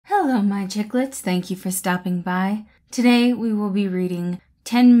Hello, my chicklets. Thank you for stopping by. Today we will be reading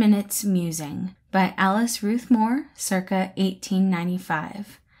 10 Minutes Musing by Alice Ruth Moore, circa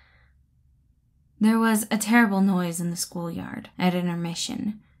 1895. There was a terrible noise in the schoolyard at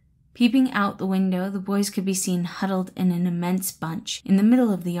intermission. Peeping out the window, the boys could be seen huddled in an immense bunch in the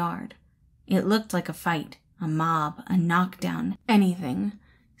middle of the yard. It looked like a fight, a mob, a knockdown, anything.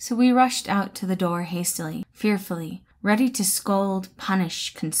 So we rushed out to the door hastily, fearfully, ready to scold,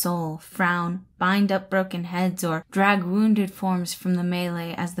 punish, console, frown, bind up broken heads, or drag wounded forms from the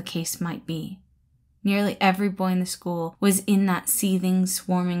melee as the case might be. Nearly every boy in the school was in that seething,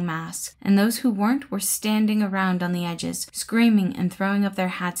 swarming mass, and those who weren't were standing around on the edges, screaming and throwing up their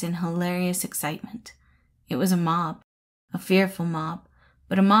hats in hilarious excitement. It was a mob, a fearful mob,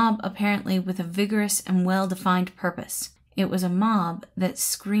 but a mob apparently with a vigorous and well-defined purpose. It was a mob that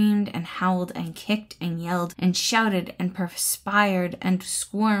screamed and howled and kicked and yelled and shouted and perspired and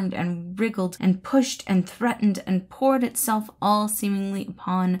squirmed and wriggled and pushed and threatened and poured itself all seemingly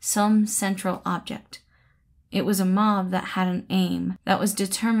upon some central object. It was a mob that had an aim, that was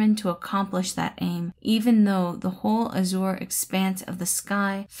determined to accomplish that aim, even though the whole azure expanse of the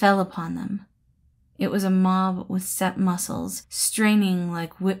sky fell upon them. It was a mob with set muscles, straining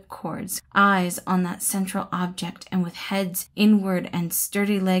like whipcords, eyes on that central object, and with heads inward and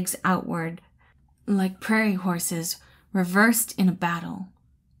sturdy legs outward, like prairie horses reversed in a battle.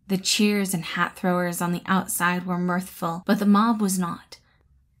 The cheers and hat throwers on the outside were mirthful, but the mob was not.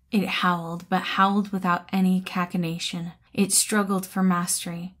 It howled, but howled without any cachinnation. It struggled for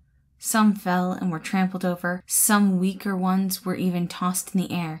mastery. Some fell and were trampled over, some weaker ones were even tossed in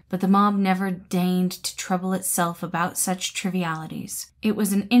the air, but the mob never deigned to trouble itself about such trivialities. It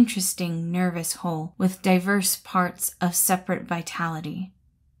was an interesting, nervous whole, with diverse parts of separate vitality.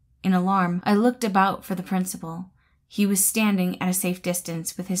 In alarm, I looked about for the principal. He was standing at a safe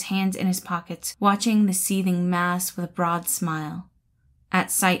distance, with his hands in his pockets, watching the seething mass with a broad smile. At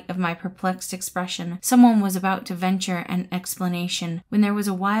sight of my perplexed expression, someone was about to venture an explanation when there was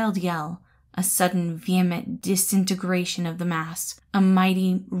a wild yell, a sudden vehement disintegration of the mass, a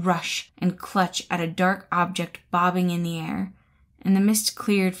mighty rush and clutch at a dark object bobbing in the air, and the mist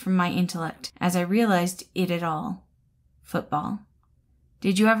cleared from my intellect as I realized it at all. Football.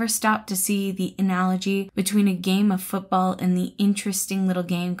 Did you ever stop to see the analogy between a game of football and the interesting little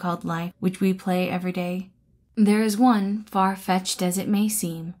game called life, which we play every day? There is one, far-fetched as it may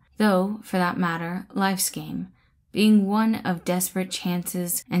seem, though, for that matter, life's game, being one of desperate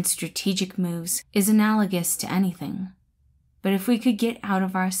chances and strategic moves, is analogous to anything. But if we could get out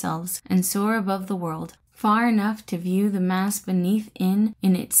of ourselves and soar above the world, far enough to view the mass beneath in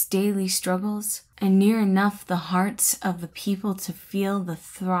its daily struggles, and near enough the hearts of the people to feel the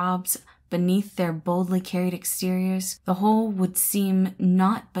throbs beneath their boldly carried exteriors, the whole would seem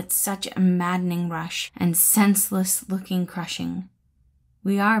naught but such a maddening rush and senseless-looking crushing.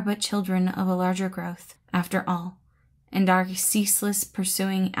 We are but children of a larger growth, after all, and our ceaseless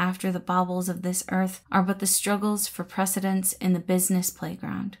pursuing after the baubles of this earth are but the struggles for precedence in the business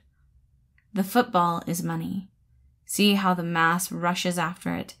playground. The football is money. See how the mass rushes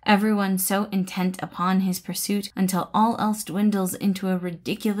after it, everyone so intent upon his pursuit until all else dwindles into a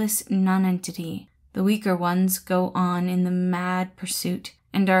ridiculous nonentity. The weaker ones go on in the mad pursuit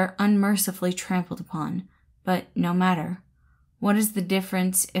and are unmercifully trampled upon, but no matter. What is the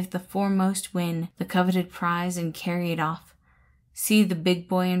difference if the foremost win the coveted prize and carry it off? See the big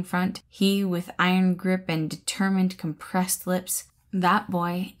boy in front, he with iron grip and determined compressed lips. That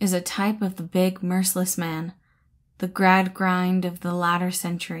boy is a type of the big merciless man, the Gradgrind of the latter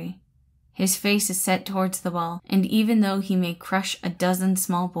century. His face is set towards the ball, and even though he may crush a dozen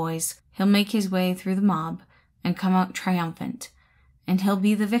small boys, he'll make his way through the mob and come out triumphant, and he'll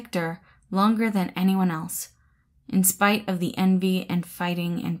be the victor longer than anyone else, in spite of the envy and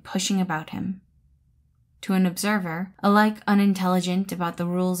fighting and pushing about him. To an observer, alike unintelligent about the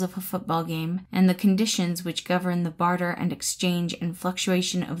rules of a football game and the conditions which govern the barter and exchange and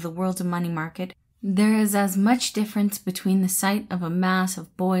fluctuation of the world's money market, there is as much difference between the sight of a mass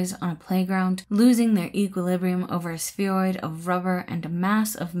of boys on a playground losing their equilibrium over a spheroid of rubber and a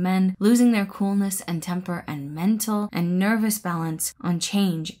mass of men losing their coolness and temper and mental and nervous balance on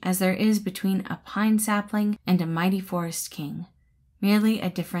change as there is between a pine sapling and a mighty forest king, merely a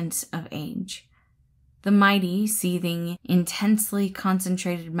difference of age. The mighty, seething, intensely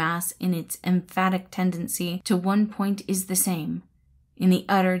concentrated mass in its emphatic tendency to one point is the same, in the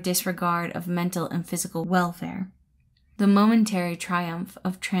utter disregard of mental and physical welfare. The momentary triumph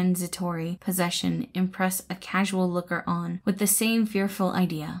of transitory possession impress a casual looker on with the same fearful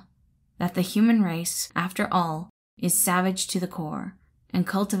idea, that the human race, after all, is savage to the core, and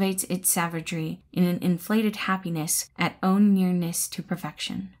cultivates its savagery in an inflated happiness at own nearness to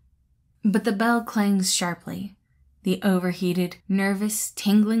perfection. But the bell clangs sharply. The overheated, nervous,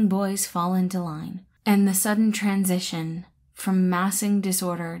 tingling boys fall into line, and the sudden transition from massing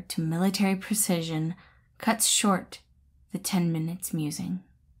disorder to military precision cuts short the 10 minutes musing.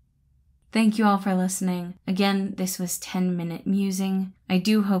 Thank you all for listening. Again, this was 10-minute musing. I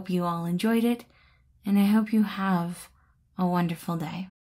do hope you all enjoyed it, and I hope you have a wonderful day.